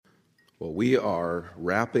Well, we are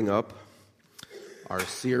wrapping up our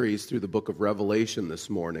series through the book of Revelation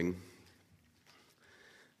this morning.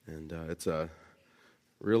 And it's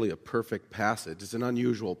really a perfect passage. It's an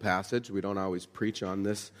unusual passage. We don't always preach on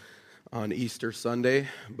this on Easter Sunday,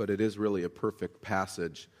 but it is really a perfect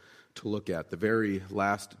passage to look at, the very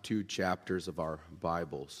last two chapters of our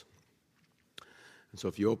Bibles. And so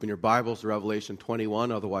if you open your Bibles to Revelation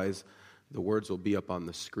 21, otherwise the words will be up on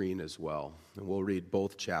the screen as well. And we'll read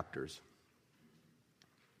both chapters.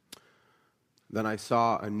 Then I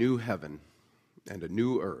saw a new heaven and a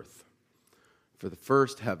new earth. For the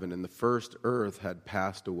first heaven and the first earth had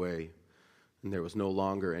passed away, and there was no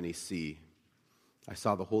longer any sea. I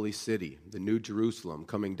saw the holy city, the new Jerusalem,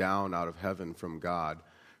 coming down out of heaven from God,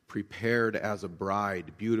 prepared as a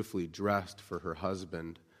bride, beautifully dressed for her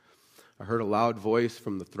husband. I heard a loud voice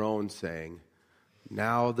from the throne saying,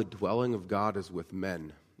 "Now the dwelling of God is with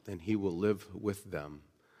men, and he will live with them.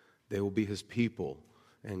 They will be his people,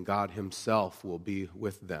 and God himself will be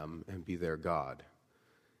with them and be their God.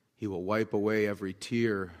 He will wipe away every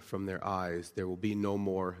tear from their eyes. There will be no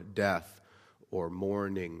more death or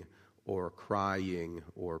mourning or crying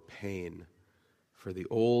or pain, for the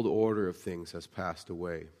old order of things has passed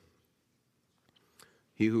away."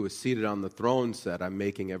 He who was seated on the throne said, "I'm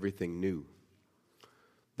making everything new."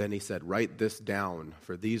 Then he said, "Write this down,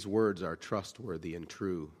 for these words are trustworthy and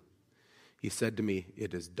true." He said to me,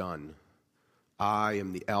 "It is done. I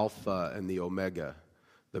am the Alpha and the Omega,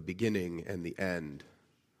 the beginning and the end.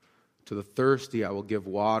 To the thirsty I will give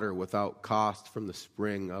water without cost from the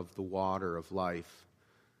spring of the water of life.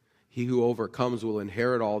 He who overcomes will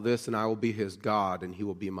inherit all this, and I will be his God, and he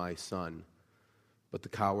will be my son. But the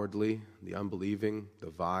cowardly, the unbelieving, the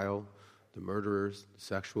vile, the murderers, the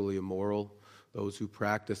sexually immoral, those who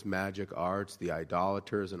practice magic arts, the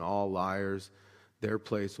idolaters, and all liars, their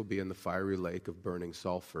place will be in the fiery lake of burning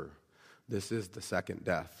sulfur. This is the second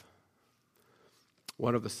death."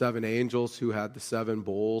 One of the seven angels who had the seven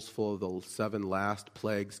bowls full of the seven last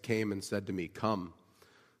plagues came and said to me, "Come,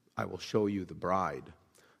 I will show you the bride,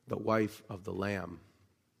 the wife of the Lamb."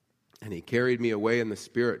 And he carried me away in the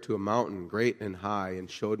Spirit to a mountain great and high, and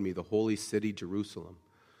showed me the holy city Jerusalem,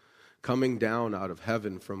 coming down out of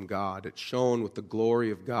heaven from God. It shone with the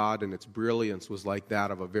glory of God, and its brilliance was like that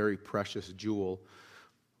of a very precious jewel,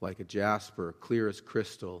 like a jasper, clear as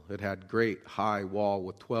crystal. It had great high wall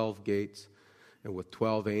with 12 gates, and with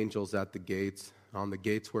 12 angels at the gates. On the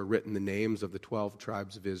gates were written the names of the 12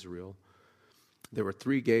 tribes of Israel. There were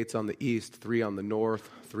 3 gates on the east, 3 on the north,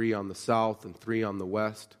 3 on the south, and 3 on the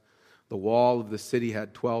west. The wall of the city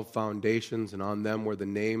had 12 foundations, and on them were the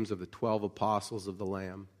names of the 12 apostles of the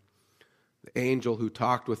Lamb. The angel who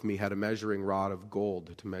talked with me had a measuring rod of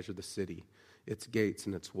gold to measure the city, its gates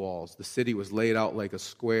and its walls. The city was laid out like a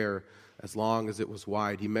square, as long as it was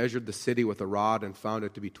wide. He measured the city with a rod and found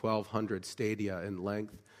it to be 1,200 stadia in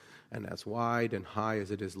length, and as wide and high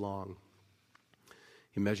as it is long.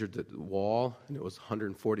 He measured the wall, and it was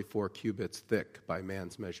 144 cubits thick by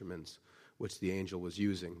man's measurements, which the angel was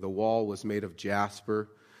using. The wall was made of jasper,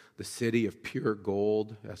 the city of pure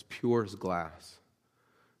gold, as pure as glass.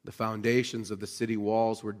 The foundations of the city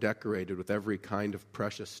walls were decorated with every kind of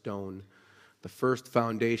precious stone. The first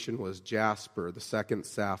foundation was jasper, the second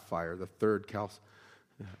sapphire, the third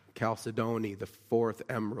chalcedony, the fourth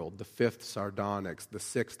emerald, the fifth sardonyx, the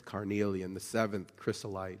sixth carnelian, the seventh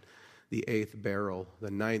chrysolite, the eighth beryl,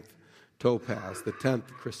 the ninth topaz, the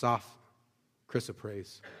 10th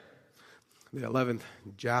chrysoprase, the 11th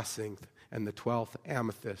jacinth, and the 12th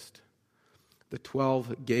amethyst. The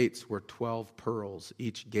 12 gates were 12 pearls.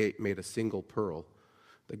 Each gate made a single pearl.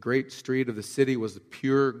 The great street of the city was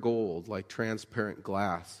pure gold, like transparent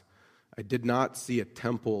glass. I did not see a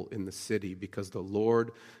temple in the city, because the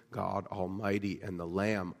Lord God Almighty and the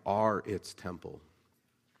Lamb are its temple.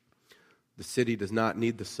 The city does not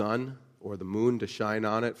need the sun or the moon to shine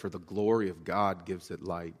on it, for the glory of God gives it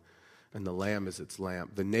light, and the Lamb is its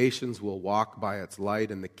lamp. The nations will walk by its light,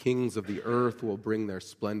 and the kings of the earth will bring their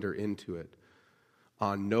splendor into it.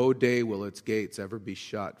 On no day will its gates ever be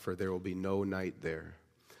shut, for there will be no night there.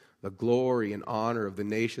 The glory and honor of the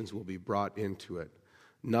nations will be brought into it.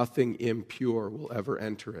 Nothing impure will ever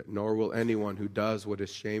enter it, nor will anyone who does what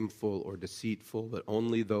is shameful or deceitful, but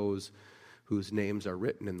only those whose names are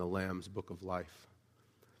written in the Lamb's book of life.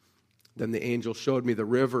 Then the angel showed me the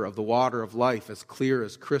river of the water of life, as clear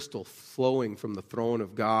as crystal, flowing from the throne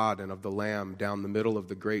of God and of the Lamb down the middle of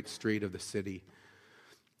the great street of the city.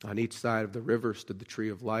 On each side of the river stood the tree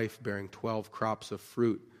of life, bearing 12 crops of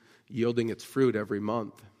fruit, yielding its fruit every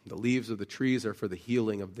month. The leaves of the trees are for the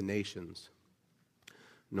healing of the nations.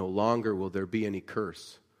 No longer will there be any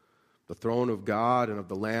curse. The throne of God and of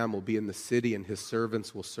the Lamb will be in the city, and his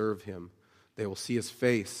servants will serve him. They will see his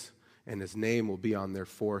face, and his name will be on their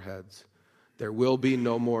foreheads. There will be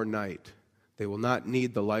no more night. They will not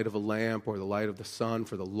need the light of a lamp or the light of the sun,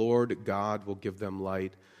 for the Lord God will give them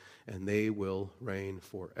light, and they will reign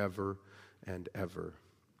forever and ever.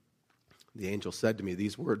 The angel said to me,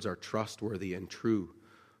 these words are trustworthy and true.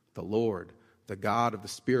 The Lord, the God of the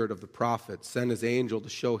spirit of the prophets, sent his angel to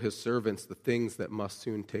show his servants the things that must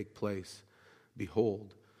soon take place.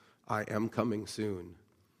 Behold, I am coming soon.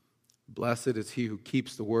 Blessed is he who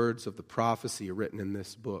keeps the words of the prophecy written in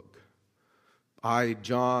this book. I,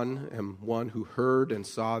 John, am one who heard and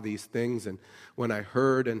saw these things, and when I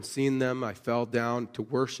heard and seen them, I fell down to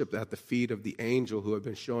worship at the feet of the angel who had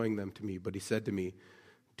been showing them to me. But he said to me,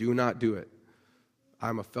 do not do it. I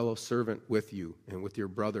am a fellow servant with you and with your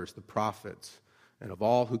brothers, the prophets, and of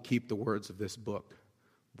all who keep the words of this book.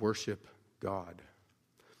 Worship God.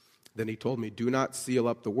 Then he told me, do not seal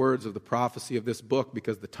up the words of the prophecy of this book,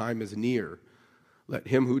 because the time is near. Let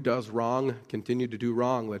him who does wrong continue to do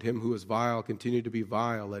wrong. Let him who is vile continue to be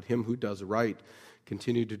vile. Let him who does right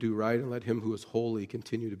continue to do right. And let him who is holy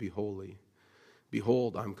continue to be holy.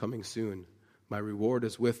 Behold, I am coming soon. My reward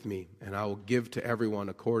is with me, and I will give to everyone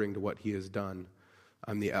according to what he has done.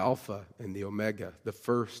 I'm the Alpha and the Omega, the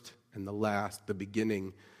first and the last, the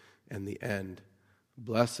beginning and the end.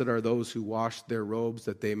 Blessed are those who wash their robes,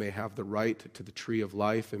 that they may have the right to the tree of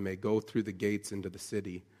life and may go through the gates into the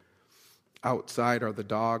city. Outside are the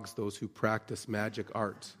dogs, those who practice magic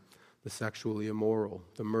arts, the sexually immoral,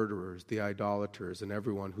 the murderers, the idolaters, and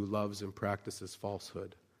everyone who loves and practices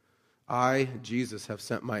falsehood. I, Jesus, have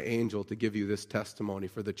sent my angel to give you this testimony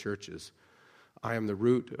for the churches. I am the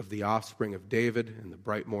root of the offspring of David and the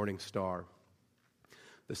bright morning star.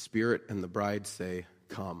 The Spirit and the bride say,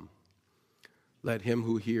 come. Let him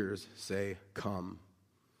who hears say, come.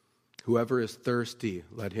 Whoever is thirsty,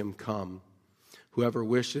 let him come. Whoever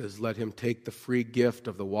wishes, let him take the free gift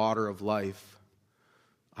of the water of life.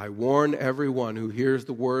 I warn everyone who hears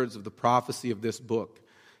the words of the prophecy of this book.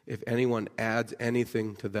 If anyone adds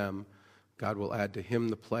anything to them, God will add to him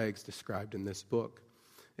the plagues described in this book.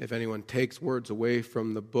 If anyone takes words away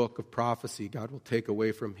from the book of prophecy, God will take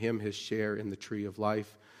away from him his share in the tree of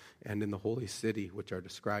life and in the holy city, which are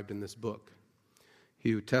described in this book. He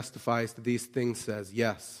who testifies to these things says,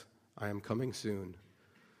 yes, I am coming soon.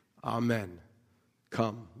 Amen.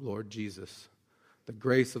 Come, Lord Jesus. The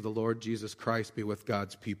grace of the Lord Jesus Christ be with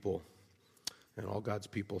God's people. And all God's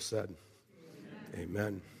people said, amen.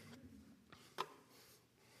 Amen.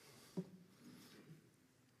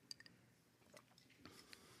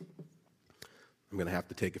 I'm going to have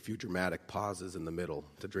to take a few dramatic pauses in the middle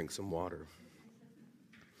to drink some water.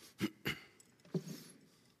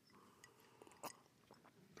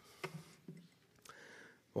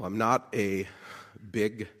 Well, I'm not a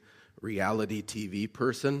big reality TV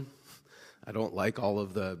person. I don't like all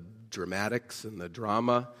of the dramatics and the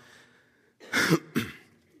drama.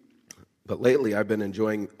 But lately I've been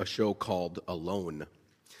enjoying a show called Alone.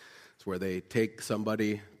 It's where they take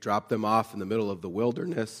somebody, drop them off in the middle of the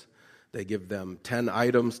wilderness. They give them 10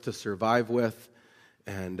 items to survive with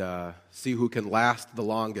and see who can last the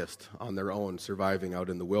longest on their own, surviving out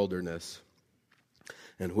in the wilderness.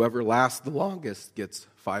 And whoever lasts the longest gets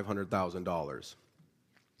 $500,000.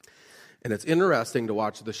 And it's interesting to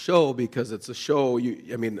watch the show because it's a show,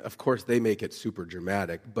 of course they make it super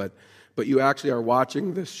dramatic, but you actually are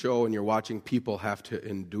watching this show and you're watching people have to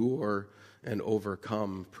endure and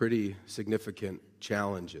overcome pretty significant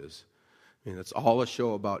challenges. It's all a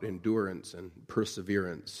show about endurance and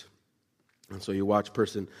perseverance. And so you watch a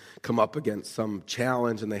person come up against some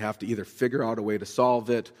challenge and they have to either figure out a way to solve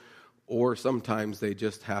it, or sometimes they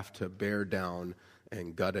just have to bear down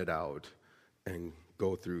and gut it out and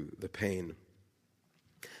go through the pain.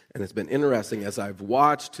 And it's been interesting as I've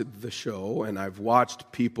watched the show and I've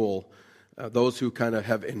watched people, those who kind of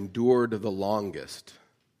have endured the longest,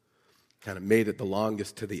 kind of made it the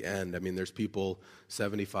longest to the end. There's people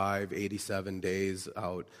 75, 87 days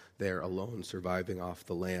out there alone surviving off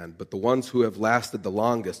the land. But the ones who have lasted the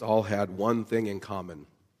longest all had one thing in common.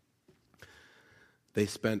 They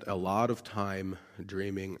spent a lot of time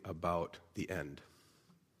dreaming about the end.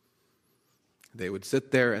 They would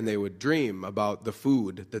sit there and they would dream about the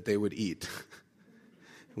food that they would eat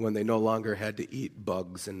when they no longer had to eat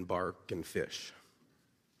bugs and bark and fish.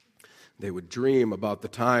 They would dream about the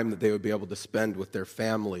time that they would be able to spend with their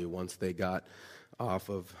family once they got off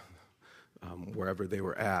of wherever they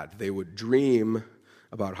were at. They would dream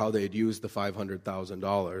about how they'd use the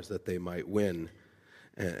 $500,000 that they might win.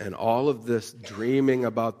 And all of this dreaming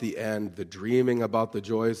about the end, the dreaming about the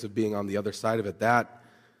joys of being on the other side of it, that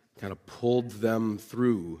kind of pulled them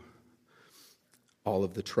through all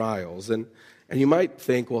of the trials. And you might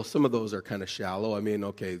think, well, some of those are kind of shallow. I mean,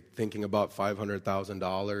 okay, thinking about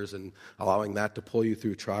 $500,000 and allowing that to pull you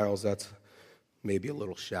through trials, that's maybe a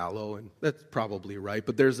little shallow, and that's probably right.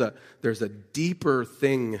 But there's a deeper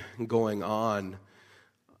thing going on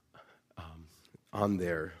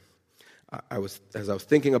there. As I was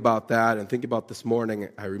thinking about that and thinking about this morning,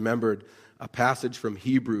 I remembered a passage from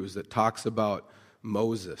Hebrews that talks about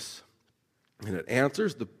Moses, and it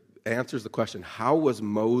answers the question: how was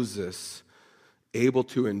Moses able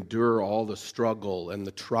to endure all the struggle and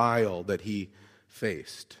the trial that he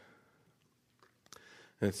faced?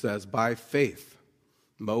 And it says, by faith,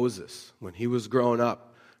 Moses, when he was grown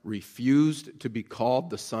up, refused to be called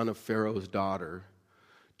the son of Pharaoh's daughter,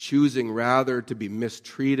 choosing rather to be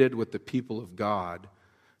mistreated with the people of God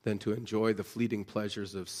than to enjoy the fleeting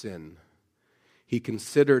pleasures of sin. He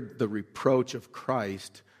considered the reproach of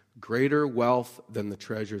Christ greater wealth than the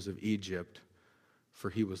treasures of Egypt, for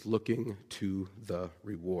he was looking to the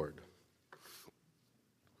reward.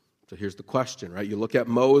 So here's the question, right? You look at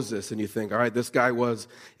Moses and you think, all right, this guy was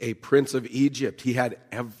a prince of Egypt. He had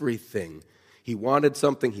everything. He wanted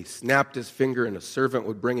something, he snapped his finger and a servant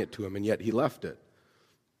would bring it to him, and yet he left it.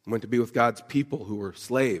 He went to be with God's people who were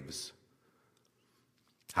slaves.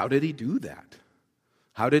 How did he do that?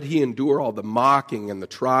 How did he endure all the mocking and the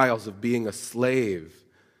trials of being a slave?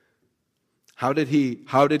 How did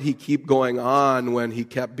he keep going on when he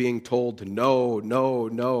kept being told to no, no,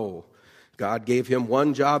 no? God gave him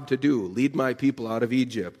one job to do: lead my people out of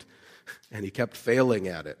Egypt. And he kept failing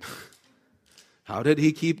at it. How did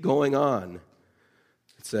he keep going on?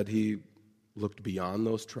 It said he looked beyond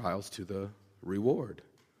those trials to the reward.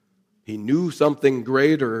 He knew something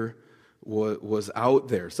greater was out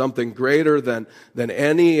there, something greater than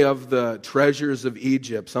any of the treasures of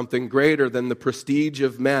Egypt, something greater than the prestige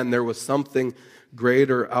of men. There was something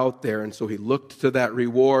greater out there, and so he looked to that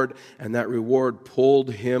reward, and that reward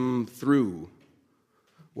pulled him through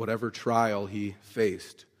whatever trial he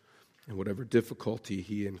faced and whatever difficulty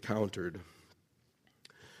he encountered.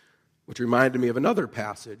 Which reminded me of another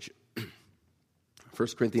passage, 1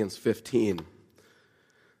 Corinthians 15. It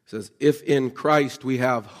says, if in Christ we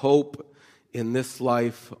have hope in this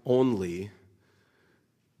life only,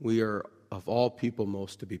 we are of all people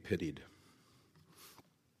most to be pitied.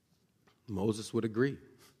 Moses would agree.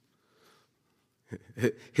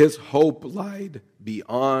 His hope lied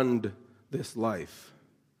beyond this life.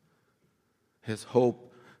 His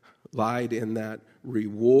hope lied in that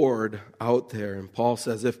reward out there. And Paul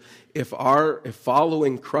says, if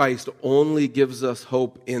following Christ only gives us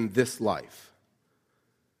hope in this life,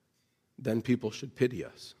 then people should pity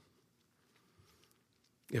us.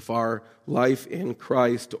 If our life in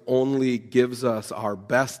Christ only gives us our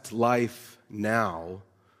best life now,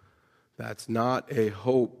 that's not a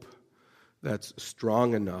hope that's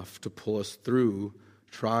strong enough to pull us through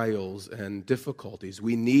trials and difficulties.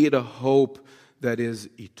 We need a hope that is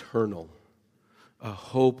eternal, a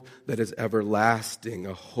hope that is everlasting,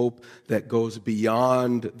 a hope that goes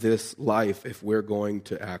beyond this life if we're going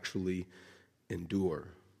to actually endure.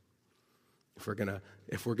 If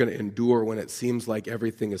we're going to endure when it seems like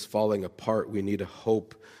everything is falling apart, we need a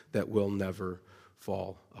hope that will never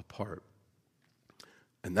fall apart.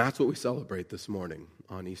 And that's what we celebrate this morning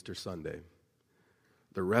on Easter Sunday.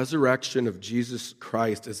 The resurrection of Jesus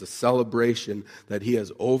Christ is a celebration that he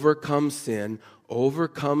has overcome sin,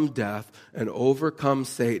 overcome death, and overcome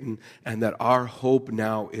Satan, and that our hope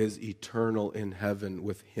now is eternal in heaven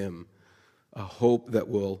with him, a hope that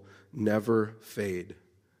will never fade.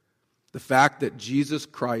 The fact that Jesus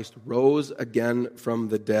Christ rose again from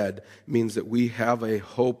the dead means that we have a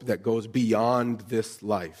hope that goes beyond this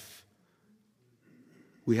life.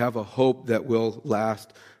 We have a hope that will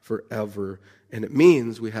last forever. And it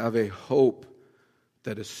means we have a hope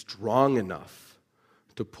that is strong enough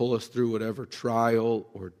to pull us through whatever trial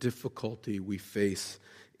or difficulty we face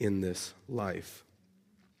in this life.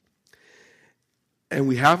 And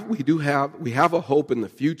we have a hope in the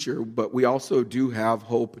future, but we also do have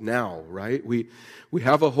hope now, right? We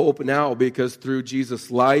have a hope now because through Jesus'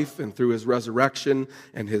 life and through his resurrection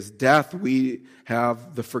and his death, we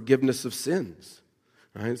have the forgiveness of sins.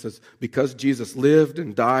 Right? It says, because Jesus lived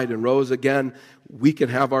and died and rose again, we can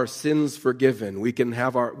have our sins forgiven. We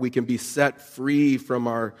can be set free from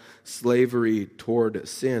our slavery toward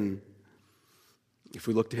sin if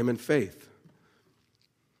we look to him in faith.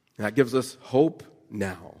 That gives us hope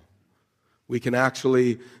now. We can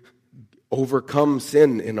actually overcome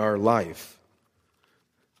sin in our life.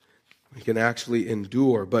 We can actually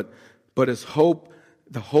endure. But his hope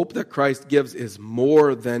the hope that Christ gives is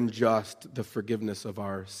more than just the forgiveness of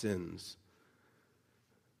our sins.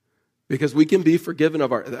 Because we can be forgiven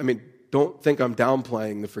of don't think I'm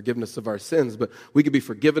downplaying the forgiveness of our sins, but we can be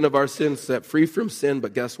forgiven of our sins, set free from sin,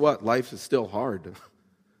 but guess what? Life is still hard.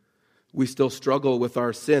 We still struggle with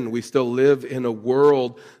our sin. We still live in a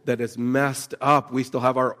world that is messed up. We still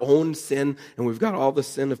have our own sin, and we've got all the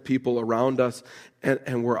sin of people around us,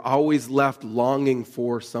 and we're always left longing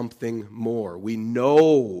for something more. We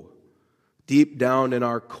know, deep down in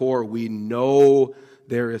our core, we know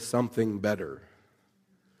there is something better.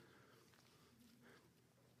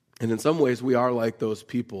 And in some ways, we are like those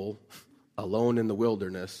people alone in the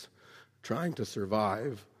wilderness, trying to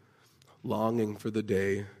survive, longing for the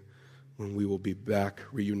day when we will be back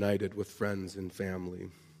reunited with friends and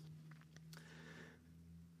family.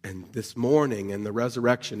 And this morning in the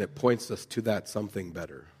resurrection, it points us to that something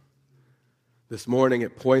better. This morning,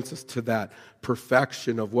 it points us to that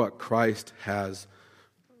perfection of what Christ has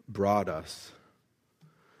brought us.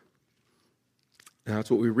 And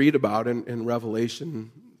that's what we read about in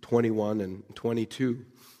Revelation 21 and 22.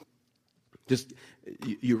 Just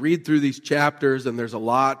you read through these chapters, and there's a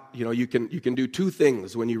lot. You can do two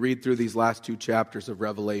things when you read through these last two chapters of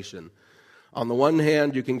Revelation. On the one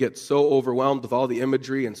hand, you can get so overwhelmed with all the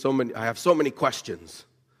imagery and I have so many questions.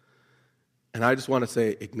 And I just want to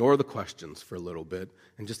say, ignore the questions for a little bit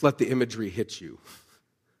and just let the imagery hit you.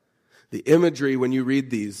 The imagery when you read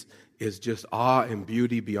these is just awe and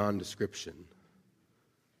beauty beyond description.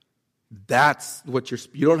 That's what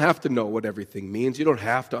you don't have to know what everything means. You don't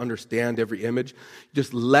have to understand every image.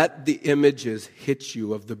 Just let the images hit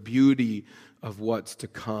you of the beauty of what's to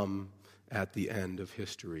come at the end of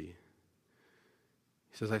history.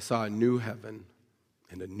 He says, I saw a new heaven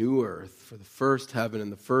and a new earth, for the first heaven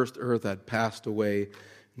and the first earth had passed away,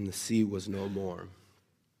 and the sea was no more.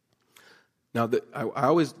 Now, I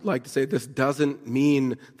always like to say this doesn't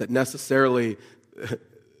mean that necessarily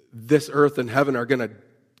this earth and heaven are going to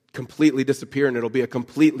completely disappear and it'll be a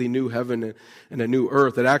completely new heaven and a new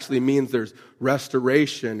earth. It actually means there's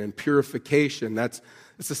restoration and purification. It's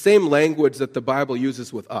the same language that the Bible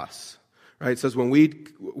uses with us. Right? It says when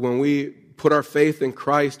we put our faith in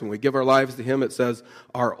Christ, when we give our lives to Him, it says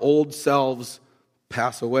our old selves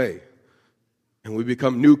pass away and we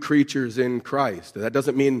become new creatures in Christ. That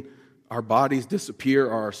doesn't mean our bodies disappear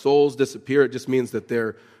or our souls disappear. It just means that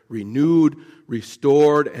they're renewed,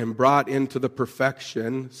 restored, and brought into the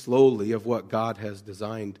perfection slowly of what God has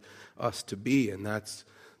designed us to be. And that's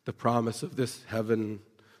the promise of this heaven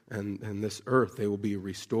and this earth. They will be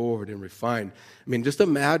restored and refined. Just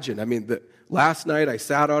imagine. Last night I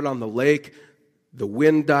sat out on the lake. The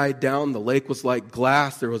wind died down. The lake was like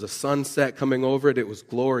glass. There was a sunset coming over it. It was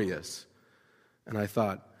glorious. And I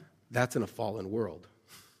thought, that's in a fallen world.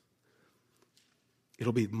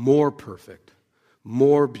 It'll be more perfect,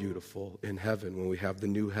 more beautiful in heaven when we have the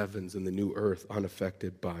new heavens and the new earth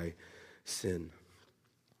unaffected by sin.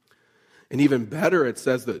 And even better, it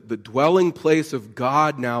says that the dwelling place of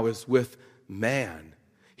God now is with man.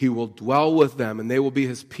 He will dwell with them, and they will be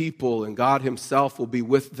His people, and God Himself will be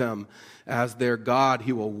with them as their God.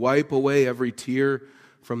 He will wipe away every tear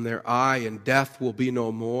from their eye, and death will be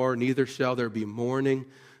no more. Neither shall there be mourning,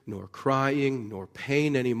 nor crying, nor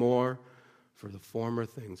pain anymore, for the former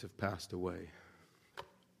things have passed away.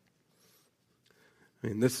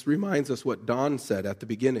 This reminds us what Don said at the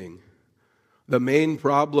beginning. The main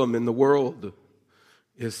problem in the world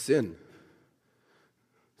is sin.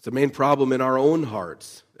 It's the main problem in our own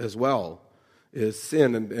hearts as well, is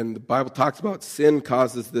sin. And the Bible talks about sin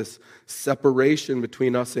causes this separation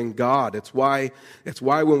between us and God. It's why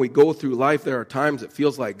when we go through life, there are times it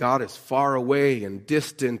feels like God is far away and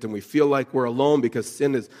distant, and we feel like we're alone because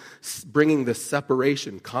sin is bringing this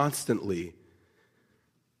separation constantly.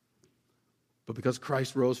 But because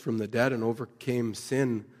Christ rose from the dead and overcame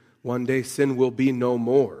sin, one day sin will be no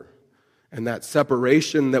more. And that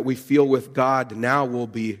separation that we feel with God now will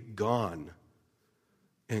be gone.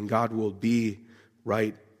 And God will be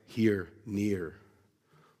right here, near,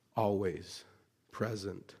 always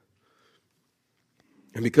present.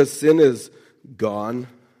 And because sin is gone,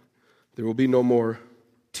 there will be no more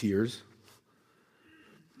tears.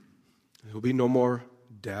 There will be no more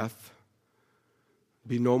death. There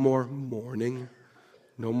will be no more mourning,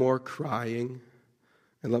 no more crying.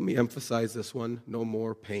 And let me emphasize this one, no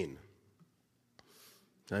more pain.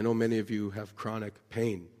 I know many of you have chronic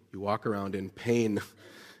pain. You walk around in pain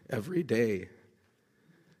every day.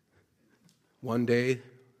 One day,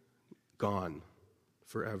 gone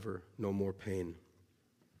forever, no more pain.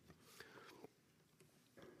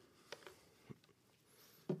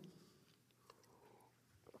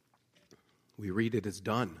 we read it is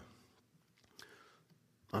done.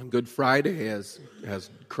 On Good Friday, as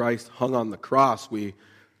Christ hung on the cross,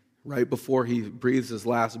 right before he breathes his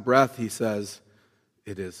last breath, he says,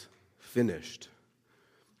 "It is finished."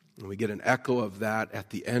 And we get an echo of that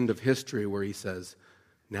at the end of history where he says,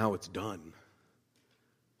 "Now it's done."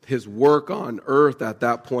 His work on earth at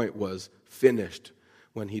that point was finished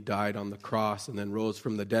when he died on the cross and then rose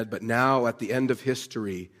from the dead. But now at the end of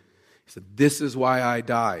history, he said, "This is why I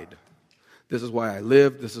died. This is why I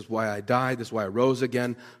lived. This is why I died. This is why I rose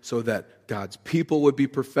again, so that God's people would be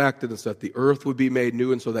perfected and so that the earth would be made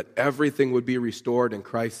new and so that everything would be restored." And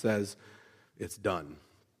Christ says, it's done.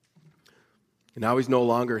 And now he's no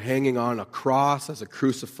longer hanging on a cross as a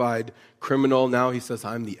crucified criminal. Now he says,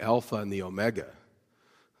 I'm the Alpha and the Omega,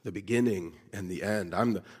 the beginning and the end.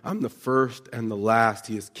 I'm the first and the last.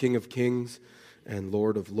 He is King of kings and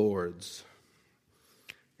Lord of lords.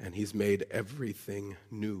 And he's made everything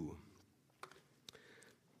new.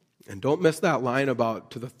 And don't miss that line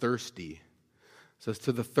about to the thirsty. It says,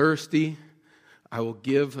 to the thirsty, I will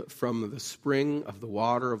give from the spring of the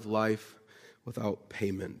water of life without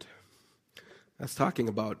payment. That's talking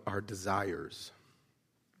about our desires.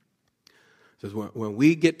 It says, when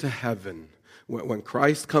we get to heaven, when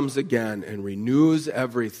Christ comes again and renews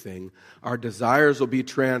everything, our desires will be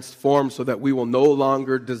transformed so that we will no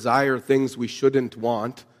longer desire things we shouldn't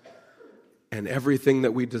want, and everything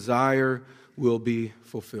that we desire will be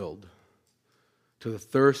fulfilled. To the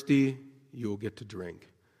thirsty, you will get to drink.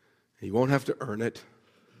 And you won't have to earn it.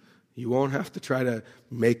 You won't have to try to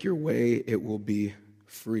make your way. It will be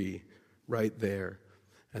free right there.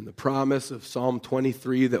 And the promise of Psalm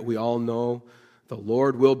 23 that we all know, the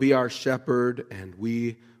Lord will be our shepherd and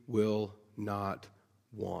we will not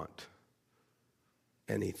want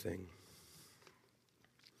anything.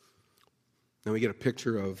 Then we get a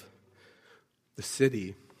picture of the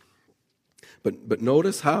city. But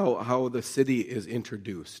notice how the city is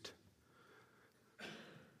introduced.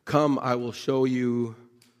 Come, I will show you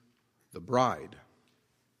the bride,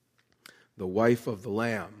 the wife of the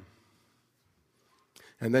Lamb.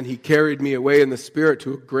 And then he carried me away in the Spirit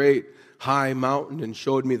to a great high mountain and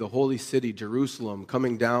showed me the holy city, Jerusalem,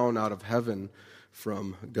 coming down out of heaven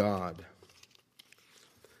from God.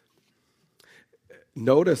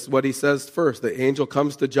 Notice what he says first. The angel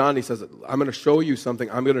comes to John. He says, I'm going to show you something.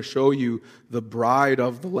 I'm going to show you the bride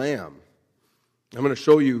of the Lamb. I'm going to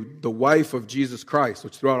show you the wife of Jesus Christ,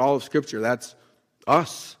 which throughout all of Scripture, that's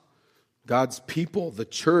us. God's people. The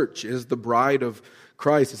church is the bride of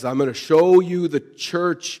Christ. He says, I'm going to show you the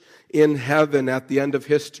church in heaven at the end of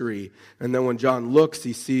history. And then when John looks,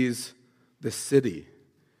 he sees the city,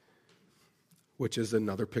 which is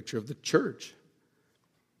another picture of the church.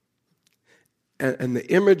 And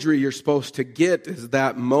the imagery you're supposed to get is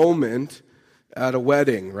that moment at a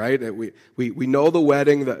wedding, right? We know the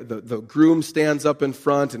wedding, the groom stands up in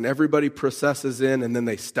front and everybody processes in and then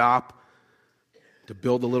they stop to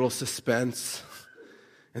build a little suspense.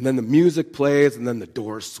 And then the music plays and then the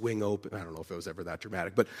doors swing open. I don't know if it was ever that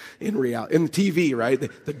dramatic, but in reality, in TV, right?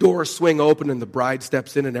 The doors swing open and the bride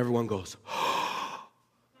steps in and everyone goes, oh.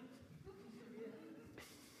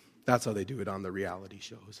 That's how they do it on the reality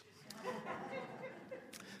shows.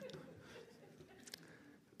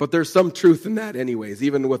 But there's some truth in that anyways.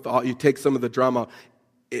 Even with all, you take some of the drama,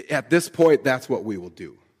 at this point, that's what we will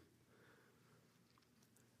do.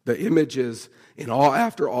 The image is,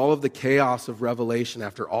 after all of the chaos of Revelation,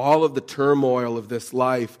 after all of the turmoil of this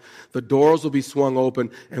life, the doors will be swung open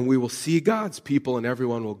and we will see God's people and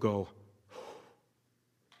everyone will go,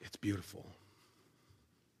 it's beautiful.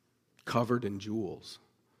 Covered in jewels.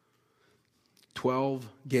 12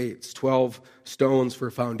 gates, 12 stones for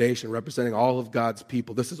foundation, representing all of God's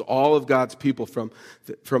people. This is all of God's people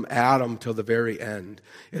from Adam till the very end.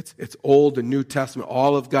 It's Old and New Testament,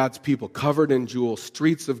 all of God's people covered in jewels,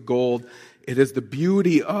 streets of gold. It is the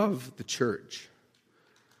beauty of the church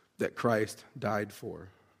that Christ died for.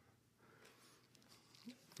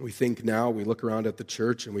 We think now, we look around at the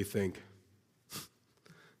church and we think,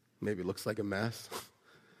 maybe it looks like a mess.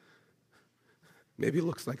 Maybe it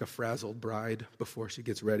looks like a frazzled bride before she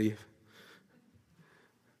gets ready.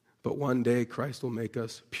 But one day Christ will make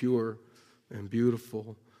us pure and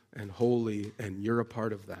beautiful and holy, and you're a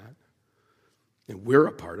part of that. And we're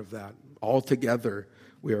a part of that. All together,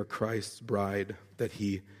 we are Christ's bride that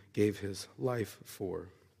he gave his life for.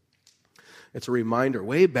 It's a reminder,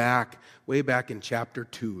 way back in chapter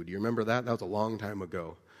 2. Do you remember that? That was a long time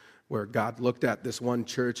ago. Where God looked at this one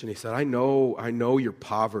church and he said, I know your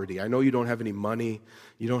poverty. I know you don't have any money.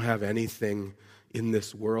 You don't have anything in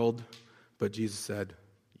this world. But Jesus said,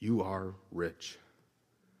 you are rich.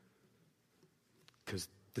 Because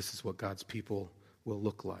This is what God's people will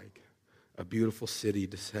look like. A beautiful city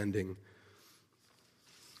descending.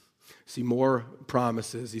 See more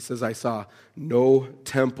promises. He says, I saw no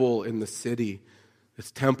temple in the city.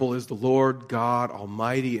 Its temple is the Lord God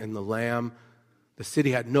Almighty and the Lamb. The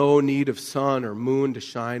city had no need of sun or moon to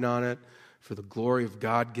shine on it, for the glory of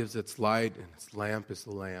God gives its light, and its lamp is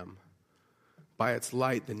the Lamb. By its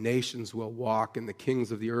light the nations will walk, and the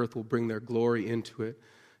kings of the earth will bring their glory into it.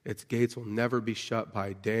 Its gates will never be shut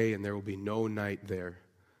by day, and there will be no night there.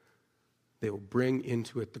 They will bring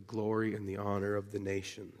into it the glory and the honor of the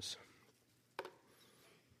nations.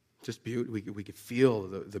 Just beauty, we could feel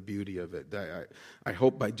the beauty of it. I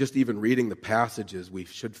hope by just even reading the passages, we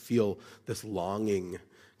should feel this longing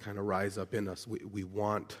kind of rise up in us. We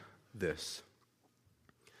want this.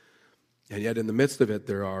 And yet in the midst of it,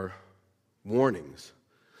 there are warnings.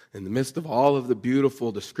 In the midst of all of the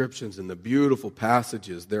beautiful descriptions and the beautiful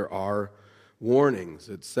passages, there are warnings.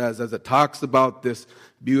 It says, as it talks about this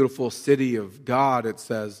beautiful city of God, it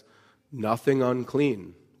says, nothing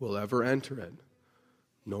unclean will ever enter it,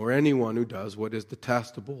 nor anyone who does what is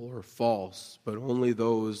detestable or false, but only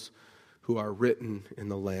those who are written in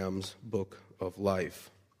the Lamb's book of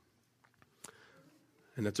life.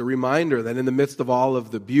 And it's a reminder that in the midst of all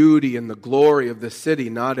of the beauty and the glory of the city,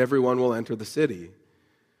 not everyone will enter the city.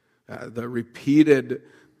 The repeated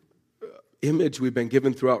image we've been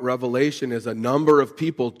given throughout Revelation is a number of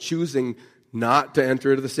people choosing not to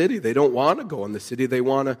enter the city. They don't want to go in the city. They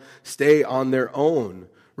want to stay on their own.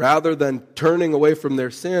 Rather than turning away from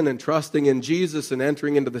their sin and trusting in Jesus and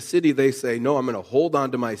entering into the city, they say, no, I'm going to hold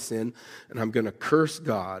on to my sin and I'm going to curse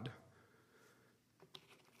God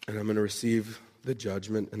and I'm going to receive the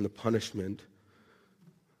judgment and the punishment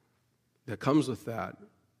that comes with that.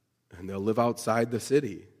 And they'll live outside the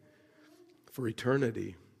city for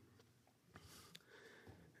eternity.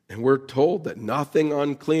 And we're told that nothing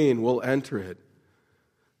unclean will enter it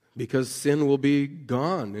because sin will be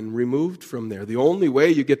gone and removed from there. The only way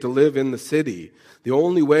you get to live in the city, the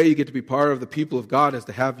only way you get to be part of the people of God is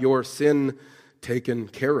to have your sin taken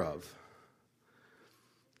care of.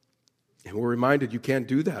 And we're reminded you can't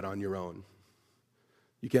do that on your own.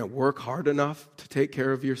 You can't work hard enough to take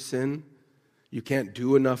care of your sin. You can't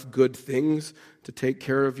do enough good things to take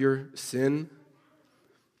care of your sin.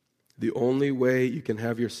 The only way you can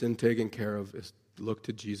have your sin taken care of is to look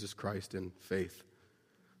to Jesus Christ in faith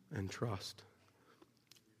and trust.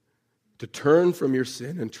 To turn from your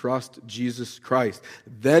sin and trust Jesus Christ.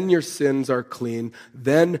 Then your sins are clean.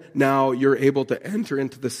 Then now you're able to enter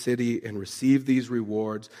into the city and receive these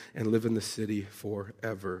rewards and live in the city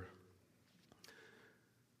forever.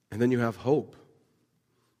 And then you have hope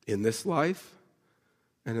in this life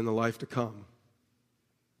and in the life to come.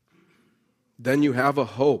 Then you have a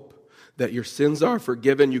hope that your sins are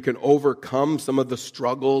forgiven. You can overcome some of the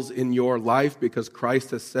struggles in your life because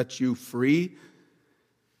Christ has set you free.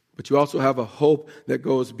 But you also have a hope that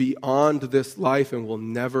goes beyond this life and will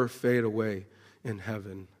never fade away in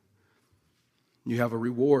heaven. You have a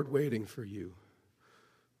reward waiting for you.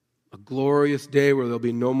 A glorious day where there'll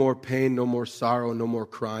be no more pain, no more sorrow, no more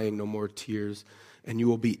crying, no more tears. And you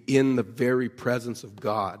will be in the very presence of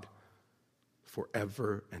God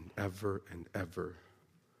forever and ever and ever.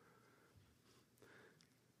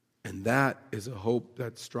 And that is a hope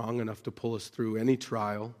that's strong enough to pull us through any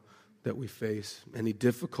trial that we face, any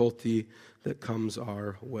difficulty that comes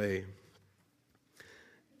our way.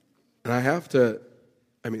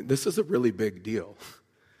 And this is a really big deal.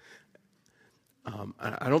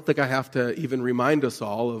 I don't think I have to even remind us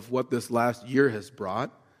all of what this last year has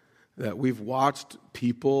brought, that we've watched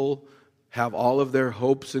people have all of their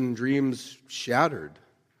hopes and dreams shattered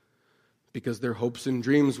because their hopes and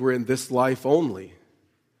dreams were in this life only.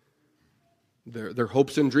 Their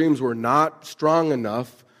hopes and dreams were not strong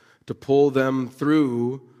enough to pull them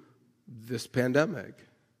through this pandemic.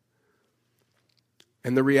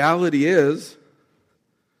 And the reality is,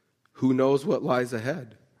 who knows what lies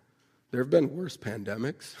ahead? There have been worse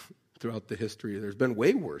pandemics throughout the history. There's been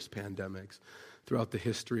way worse pandemics throughout the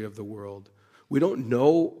history of the world. We don't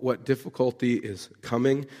know what difficulty is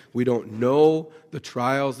coming. We don't know the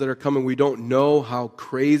trials that are coming. We don't know how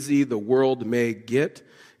crazy the world may get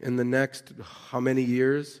in the next how many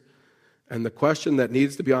years. And the question that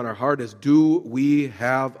needs to be on our heart is, do we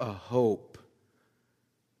have a hope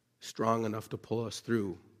strong enough to pull us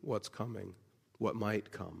through what's coming, what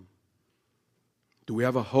might come? Do we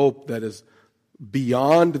have a hope that is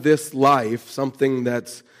beyond this life, something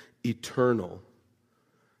that's eternal?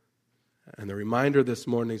 And the reminder this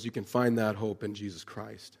morning is you can find that hope in Jesus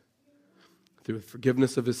Christ through the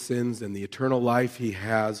forgiveness of his sins and the eternal life he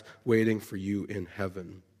has waiting for you in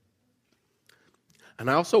heaven. And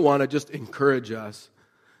I also want to just encourage us,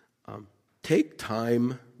 take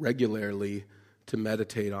time regularly to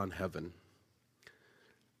meditate on heaven.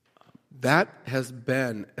 That's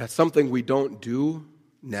something we don't do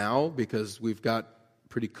now because we've got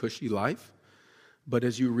pretty cushy life. But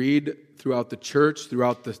as you read throughout the church,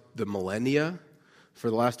 throughout the millennia, for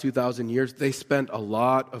the last 2,000 years, they spent a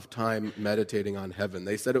lot of time meditating on heaven.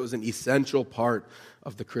 They said it was an essential part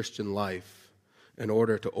of the Christian life in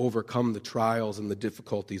order to overcome the trials and the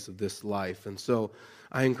difficulties of this life. And so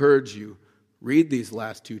I encourage you, read these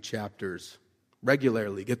last 2 chapters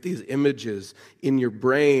regularly. Get these images in your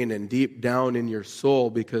brain and deep down in your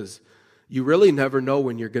soul, because you really never know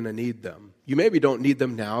when you're going to need them. You maybe don't need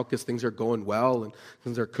them now because things are going well and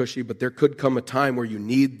things are cushy, but there could come a time where you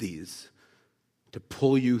need these to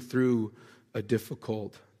pull you through a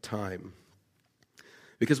difficult time.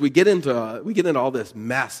 Because we get into all this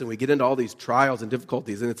mess and we get into all these trials and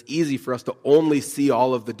difficulties, and it's easy for us to only see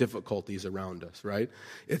all of the difficulties around us, right?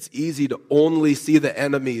 It's easy to only see the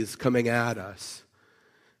enemies coming at us.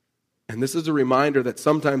 And this is a reminder that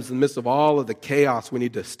sometimes in the midst of all of the chaos, we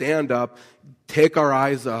need to stand up, take our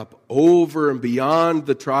eyes up over and beyond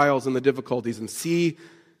the trials and the difficulties, and see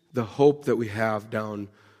the hope that we have down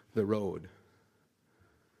the road.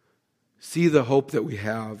 See the hope that we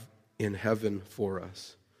have in heaven for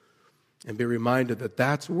us. And be reminded that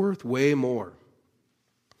that's worth way more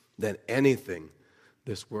than anything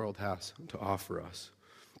this world has to offer us.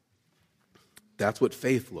 That's what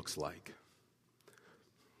faith looks like.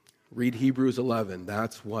 Read Hebrews 11.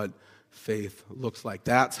 That's what faith looks like.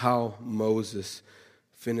 That's how Moses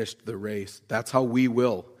finished the race. That's how we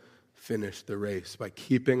will finish the race, by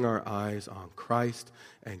keeping our eyes on Christ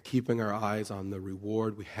and keeping our eyes on the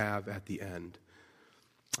reward we have at the end.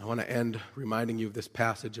 I want to end reminding you of this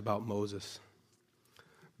passage about Moses.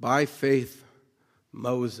 By faith,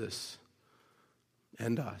 Moses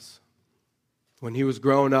and us, when he was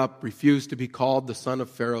grown up, refused to be called the son of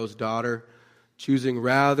Pharaoh's daughter, choosing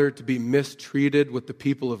rather to be mistreated with the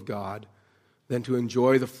people of God than to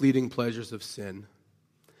enjoy the fleeting pleasures of sin.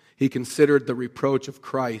 He considered the reproach of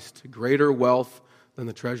Christ greater wealth than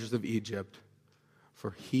the treasures of Egypt,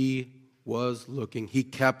 for he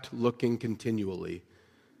kept looking continually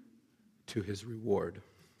to his reward.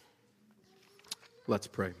 Let's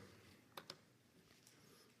pray.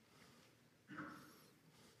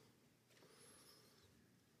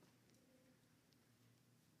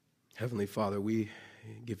 Heavenly Father, we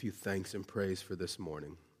give you thanks and praise for this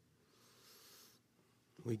morning.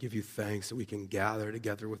 We give you thanks that we can gather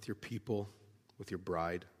together with your people, with your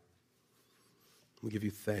bride. We give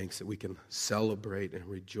you thanks that we can celebrate and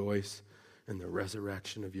rejoice in the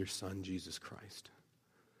resurrection of your Son, Jesus Christ.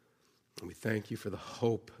 And we thank you for the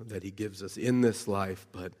hope that he gives us in this life,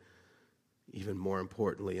 but even more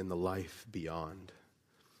importantly, in the life beyond,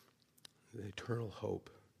 the eternal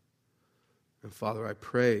hope. And Father, I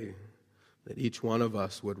pray that each one of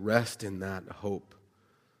us would rest in that hope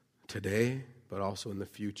today, but also in the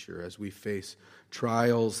future as we face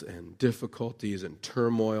trials and difficulties and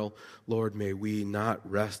turmoil. Lord, may we not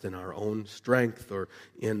rest in our own strength or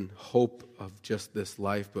in hope of just this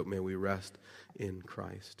life, but may we rest in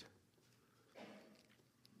Christ.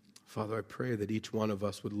 Father, I pray that each one of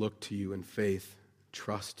us would look to you in faith,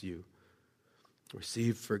 trust you,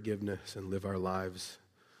 receive forgiveness, and live our lives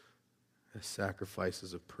as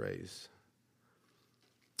sacrifices of praise.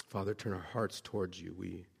 Father, turn our hearts towards you.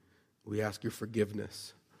 We ask your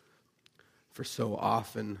forgiveness for so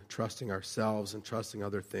often trusting ourselves and trusting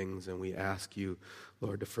other things, and we ask you,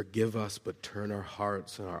 Lord, to forgive us, but turn our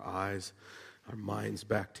hearts and our eyes, our minds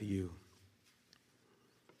back to you.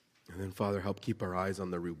 And then, Father, help keep our eyes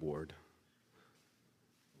on the reward.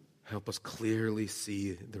 Help us clearly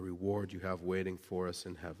see the reward you have waiting for us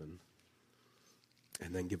in heaven.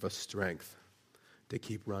 And then give us strength to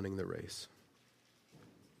keep running the race.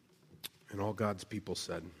 And all God's people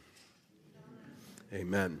said,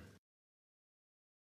 Amen.